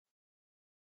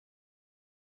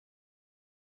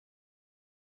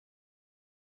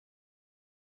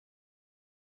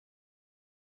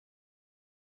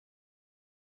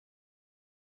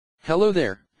Hello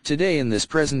there, today in this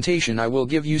presentation I will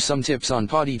give you some tips on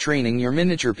potty training your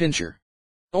miniature Pinscher.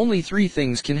 Only 3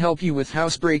 things can help you with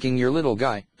housebreaking your little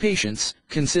guy: patience,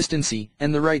 consistency,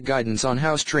 and the right guidance on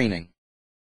house training.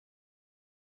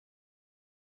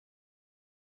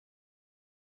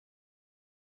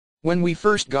 When we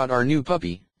first got our new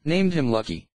puppy, named him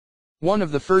Lucky, one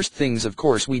of the first things of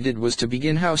course we did was to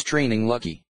begin house training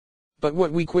Lucky. But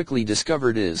what we quickly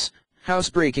discovered is,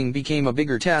 housebreaking became a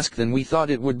bigger task than we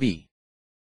thought it would be.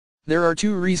 There are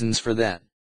 2 reasons for that.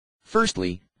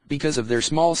 Firstly, because of their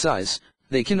small size,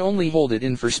 they can only hold it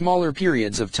in for smaller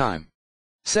periods of time.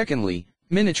 Secondly,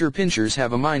 miniature Pinschers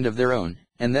have a mind of their own,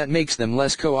 and that makes them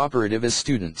less cooperative as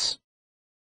students.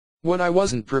 What I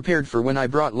wasn't prepared for when I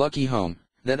brought Lucky home,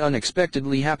 that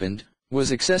unexpectedly happened,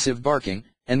 was excessive barking,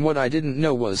 and what I didn't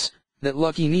know was, that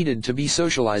Lucky needed to be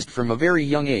socialized from a very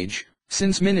young age,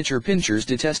 since miniature Pinschers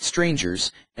detest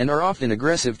strangers, and are often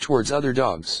aggressive towards other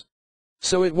dogs.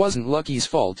 So it wasn't Lucky's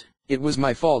fault, it was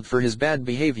my fault for his bad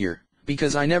behavior,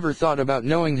 because I never thought about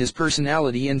knowing his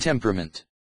personality and temperament.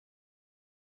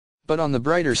 But on the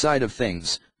brighter side of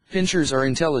things, Pinschers are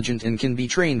intelligent and can be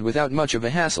trained without much of a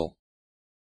hassle.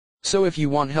 So if you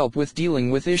want help with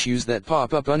dealing with issues that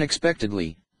pop up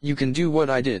unexpectedly, you can do what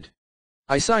I did.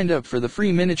 I signed up for the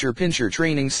free Miniature Pinscher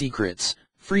Training Secrets,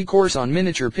 free course on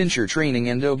miniature Pinscher training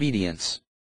and obedience.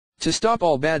 To stop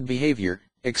all bad behavior,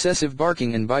 excessive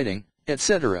barking and biting,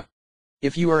 etc.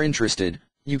 If you are interested,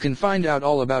 you can find out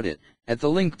all about it, at the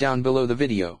link down below the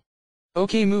video.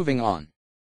 Okay, moving on.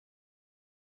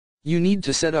 You need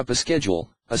to set up a schedule.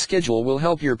 A schedule will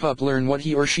help your pup learn what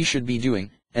he or she should be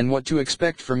doing, and what to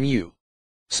expect from you.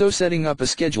 So setting up a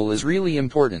schedule is really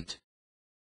important.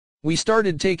 We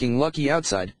started taking Lucky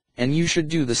outside, and you should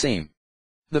do the same.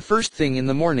 The first thing in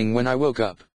the morning when I woke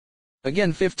up.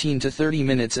 Again 15 to 30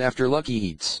 minutes after Lucky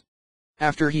eats.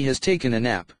 After he has taken a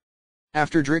nap.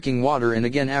 After drinking water, and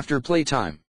again after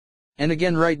playtime. And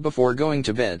again right before going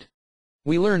to bed.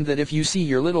 We learned that if you see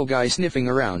your little guy sniffing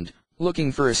around,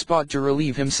 looking for a spot to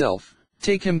relieve himself,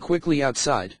 take him quickly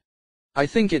outside. I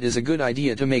think it is a good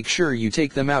idea to make sure you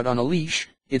take them out on a leash.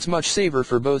 It's much safer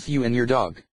for both you and your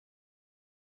dog.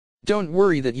 Don't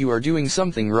worry that you are doing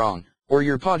something wrong, or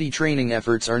your potty training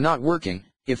efforts are not working.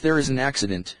 If there is an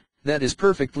accident, that is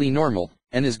perfectly normal,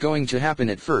 and is going to happen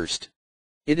at first.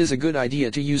 It is a good idea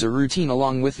to use a routine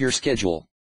along with your schedule.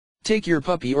 Take your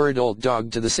puppy or adult dog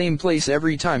to the same place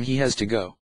every time he has to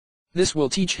go. This will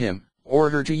teach him, or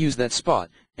her, to use that spot,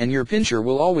 and your Pinscher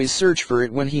will always search for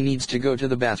it when he needs to go to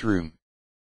the bathroom.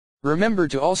 Remember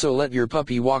to also let your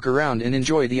puppy walk around and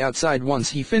enjoy the outside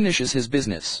once he finishes his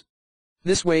business.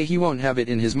 This way he won't have it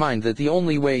in his mind that the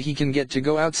only way he can get to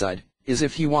go outside is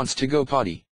if he wants to go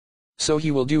potty. So he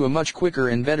will do a much quicker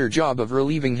and better job of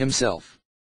relieving himself.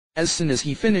 As soon as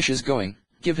he finishes going,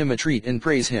 give him a treat and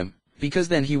praise him, because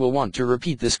then he will want to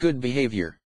repeat this good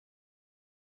behavior.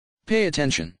 Pay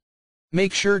attention.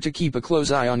 Make sure to keep a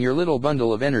close eye on your little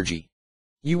bundle of energy.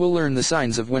 You will learn the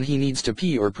signs of when he needs to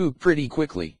pee or poop pretty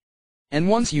quickly. And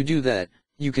once you do that,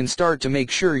 you can start to make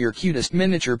sure your cutest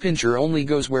miniature Pinscher only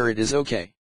goes where it is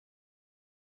okay.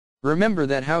 Remember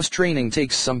that house training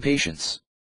takes some patience.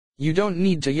 You don't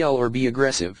need to yell or be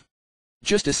aggressive.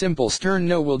 Just a simple stern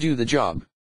no will do the job.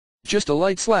 Just a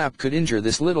light slap could injure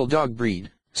this little dog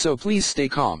breed, so please stay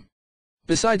calm.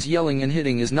 Besides, yelling and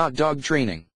hitting is not dog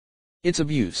training. It's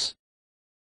abuse.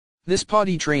 This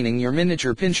potty training your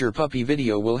miniature Pinscher puppy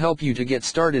video will help you to get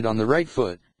started on the right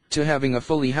foot, to having a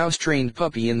fully house-trained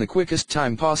puppy in the quickest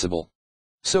time possible.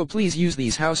 So please use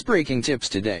these housebreaking tips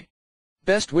today.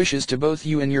 Best wishes to both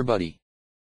you and your buddy.